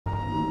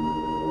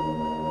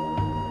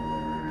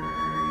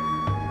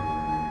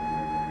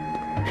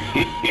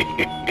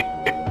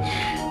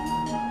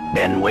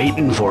Been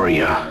waiting for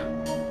you.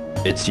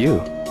 It's you.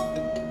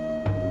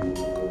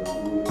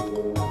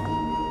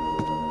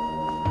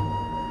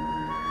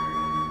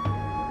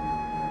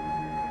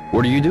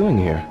 What are you doing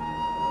here?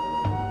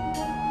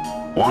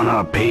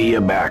 Wanna pay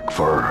you back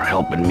for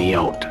helping me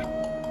out.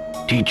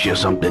 Teach you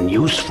something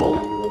useful.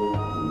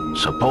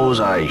 Suppose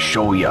I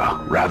show you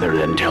rather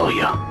than tell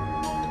you.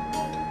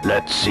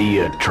 Let's see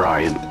you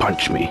try and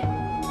punch me.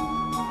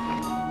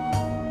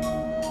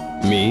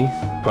 Me?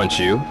 Punch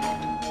you?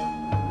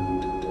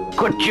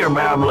 Quit your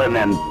babbling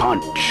and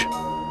punch.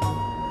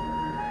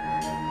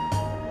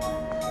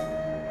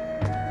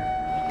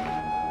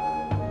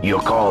 You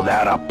call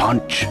that a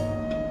punch?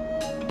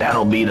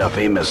 That'll be the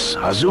famous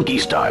Hazuki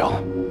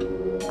style.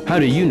 How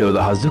do you know the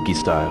Hazuki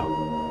style?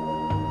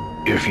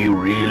 If you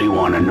really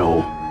want to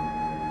know,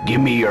 give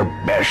me your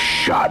best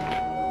shot.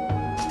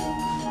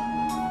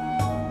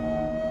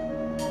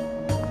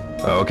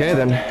 Okay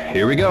then,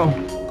 here we go.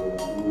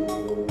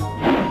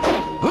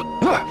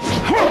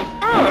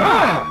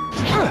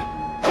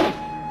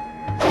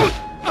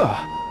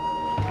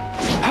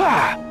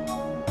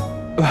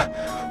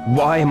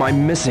 Why am I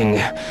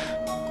missing?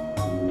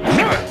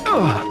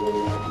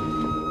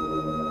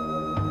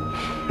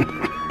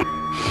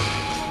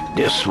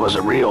 This was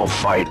a real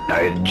fight.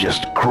 I had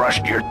just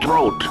crushed your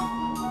throat.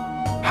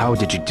 How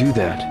did you do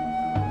that?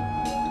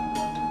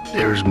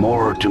 There's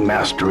more to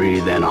mastery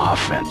than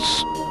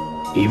offense.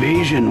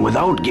 Evasion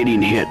without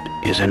getting hit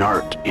is an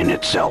art in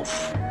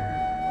itself.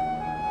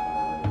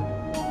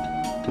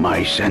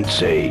 My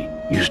sensei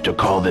used to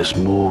call this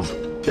move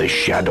the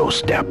shadow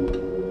step.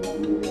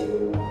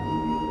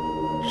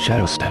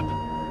 Shadow step.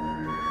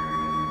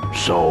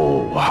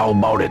 So, how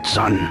about it,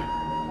 son?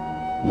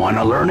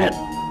 Wanna learn it?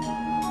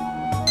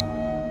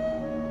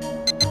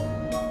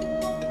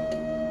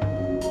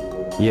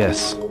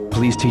 Yes,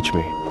 please teach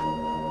me.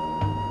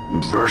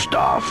 First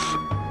off,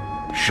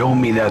 show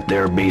me that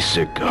their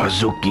basic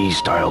Hazuki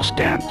style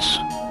stance.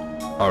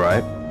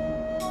 Alright.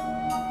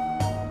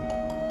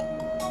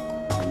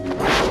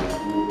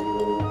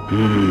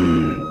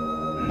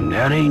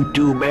 That ain't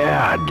too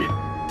bad.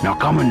 Now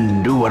come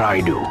and do what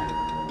I do.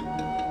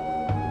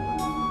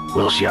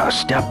 Whilst ya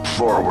step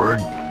forward,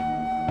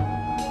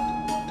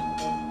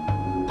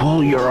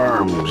 pull your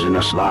arms in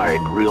a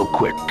slide real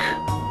quick.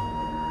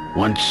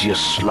 Once you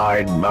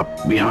slide up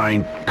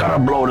behind, cut a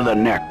blow to the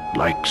neck,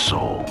 like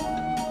so.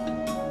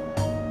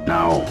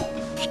 Now,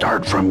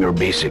 start from your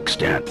basic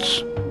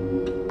stance.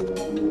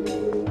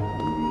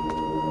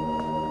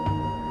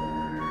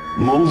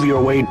 Move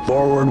your weight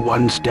forward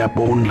one step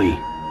only.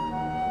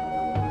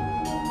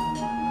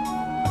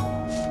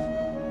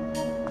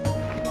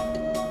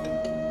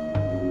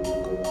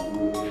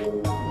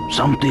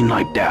 Something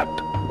like that.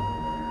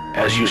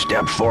 As you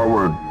step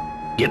forward,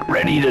 get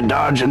ready to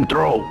dodge and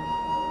throw.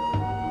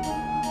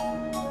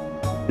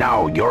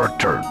 Now, your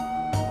turn.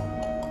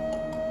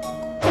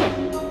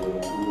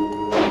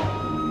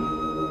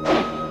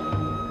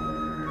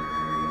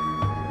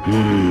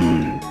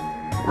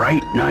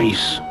 Right,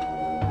 nice.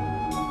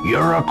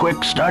 You're a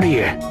quick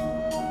study.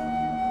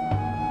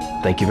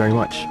 Thank you very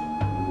much.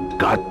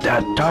 Got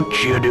that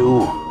touch, you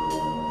do.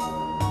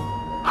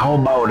 How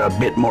about a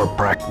bit more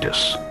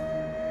practice?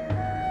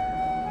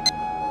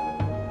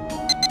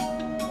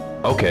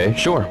 Okay,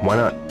 sure, why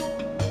not?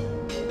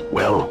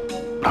 Well,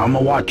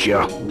 I'ma watch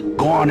ya.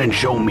 Go on and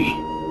show me.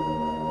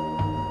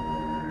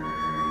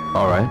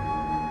 Alright.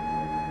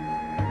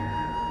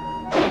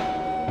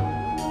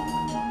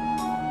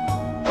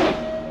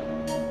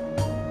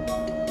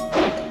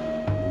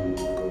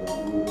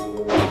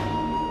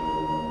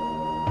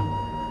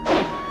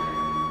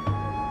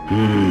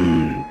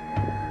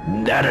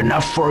 That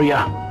enough for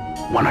ya?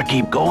 Wanna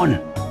keep going?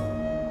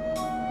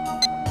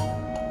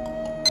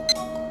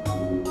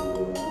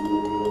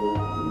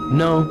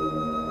 No,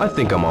 I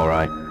think I'm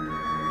alright.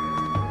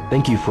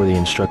 Thank you for the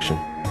instruction.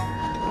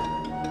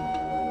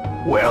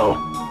 Well,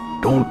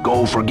 don't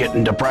go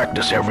forgetting to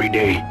practice every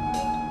day.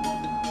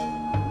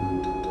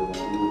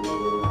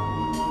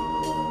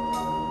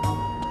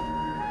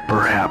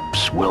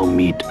 Perhaps we'll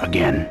meet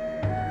again.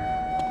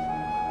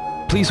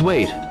 Please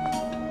wait.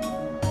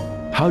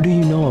 How do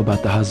you know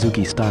about the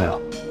Hazuki style?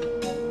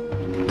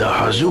 The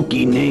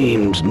Hazuki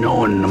name's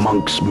known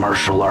amongst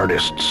martial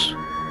artists.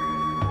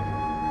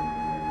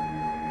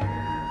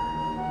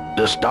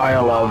 The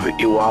style of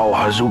Iwao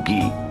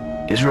Hazuki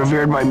is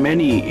revered by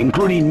many,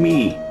 including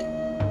me.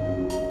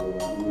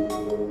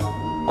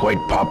 Quite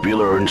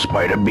popular in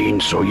spite of being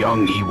so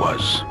young he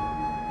was.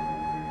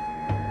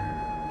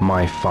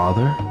 My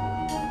father?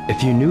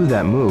 If you knew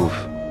that move,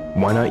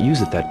 why not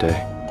use it that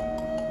day?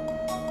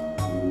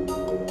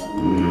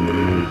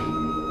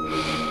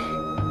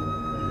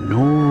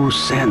 No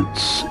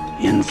sense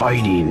in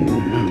fighting.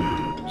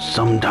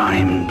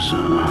 Sometimes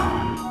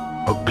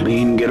a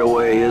clean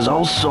getaway is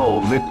also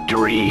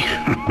victory.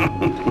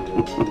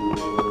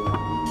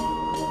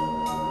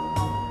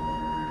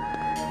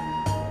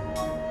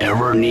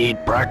 Ever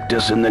need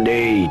practice in the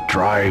day,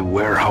 try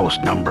warehouse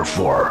number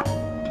 4.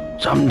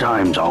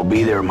 Sometimes I'll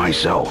be there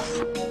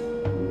myself.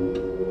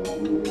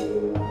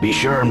 Be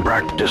sure and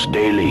practice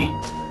daily.